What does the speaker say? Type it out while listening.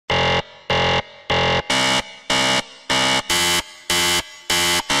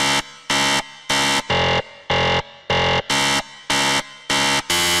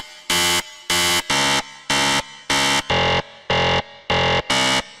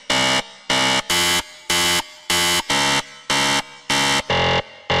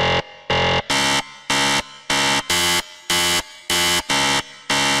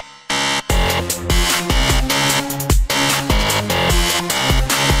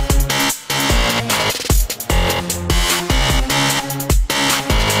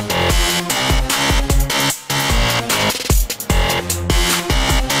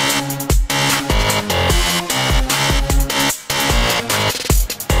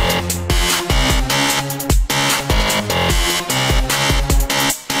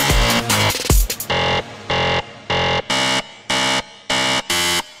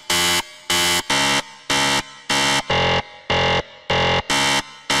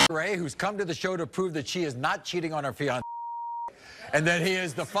Desiree, who's come to the show to prove that she is not cheating on her fiancé, and that he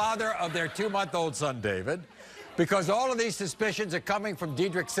is the father of their 2-month-old son, David, because all of these suspicions are coming from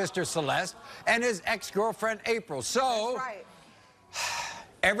Dedric's sister, Celeste, and his ex-girlfriend, April. So, that's right.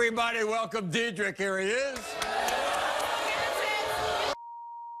 Everybody welcome Dedric. Here he is.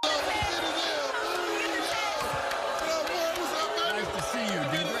 Nice to see you,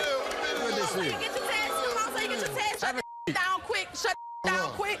 Dedric. Good to see you. Get your test. Come on, so you get your test. Shut down quick. Shut down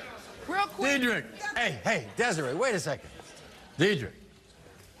quick. Real quick. Dedric. Hey, Desiree, wait a second. Dedric.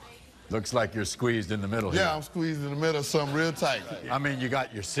 Looks like you're squeezed in the middle here. Yeah, I'm squeezed in the middle of something real tight. I mean, you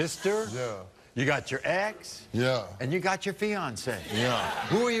got your sister. Yeah. You got your ex. Yeah. And you got your fiancé. Yeah.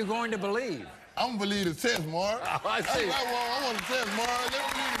 Who are you going to believe? I'm gonna believe the test, Maury. Oh, I see. I want the test, Maury.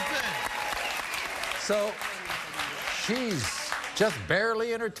 Let's believe the test. So, she's just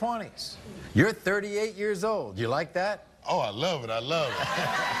barely in her 20s. You're 38 years old. You like that? Oh, I love it. I love it.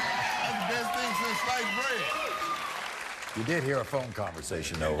 That's the best thing since sliced bread. You did hear a phone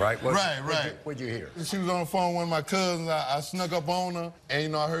conversation, though, right? Right. What'd you hear? She was on the phone with one of my cousins. I snuck up on her, and, you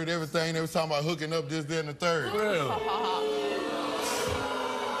know, I heard everything. They was talking about hooking up this, that, and the third. Really?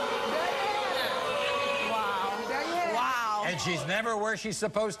 Wow. And she's never where she's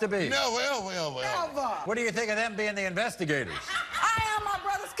supposed to be. No, well. Never. What do you think of them being the investigators? I am my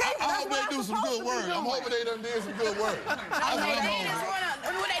brother's keeper. I hope they do some good work. I'm hoping they done did some good work. What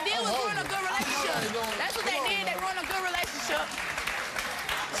they did was run a good relationship. That's what they did. They run a good relationship.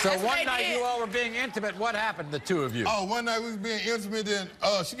 So one night you all were being intimate. What happened, the two of you? Oh, one night we was being intimate, then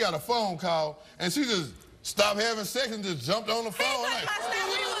she got a phone call, and she just stopped having sex and just jumped on the phone.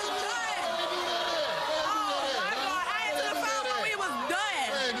 We was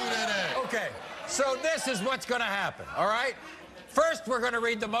done. Okay, so this is what's going to happen, all right? First, we're going to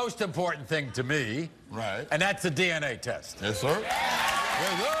read the most important thing to me. Right. And that's the DNA test. Yes, sir. Yes, sir.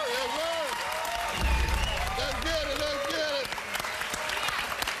 Yes, sir. Let's get it. Let's get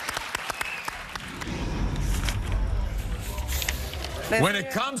it. When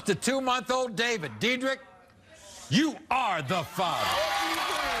it comes to 2-month-old David, Dedric, you are the father.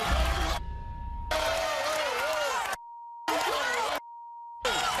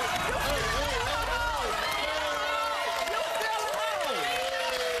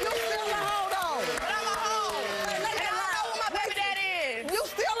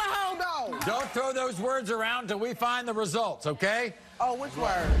 Don't throw those words around till we find the results, okay? Oh, which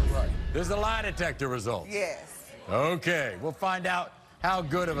word? Right. There's the lie detector results. Yes. Okay, we'll find out how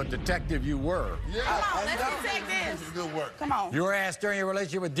good of a detective you were. Yeah. Come on, let's detect This this. is good work. Come on. You were asked during your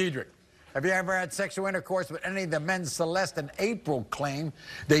relationship with Dedric, have you ever had sexual intercourse with any of the men Celeste and April claim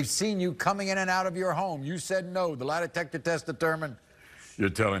they've seen you coming in and out of your home? You said no. The lie detector test determined you're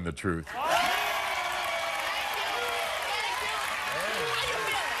telling the truth.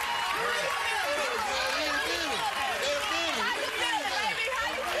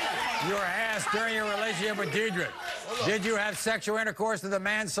 You were asked during your relationship with Dedric, did you have sexual intercourse with the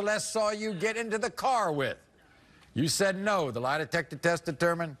man Celeste saw you get into the car with? You said no. The lie detector test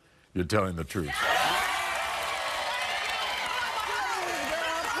determined you're telling the truth.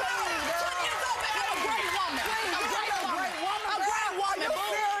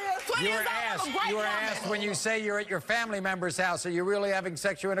 You were asked when you say you're at your family member's house, are you really having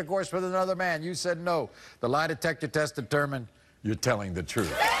sexual intercourse with another man? You said no. The lie detector test determined you're telling the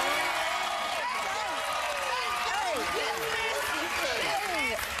truth.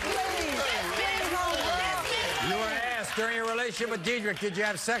 You were asked during your relationship with Dedric, did you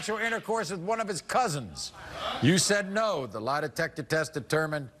have sexual intercourse with one of his cousins? You said no. The lie detector test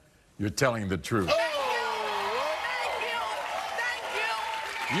determined you're telling the truth.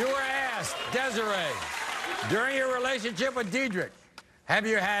 You were asked, Desiree, during your relationship with Dedric, have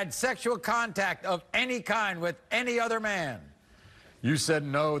you had sexual contact of any kind with any other man? You said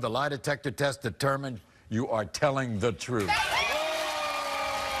no. The lie detector test determined you are telling the truth.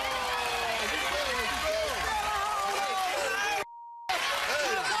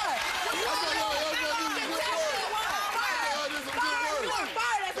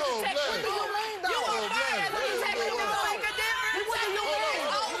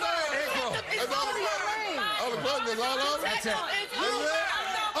 That's it.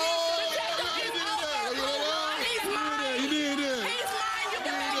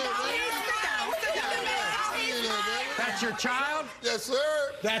 That's your child? Yes,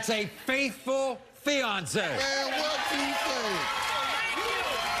 sir. That's a faithful fiancé. Man, what you say?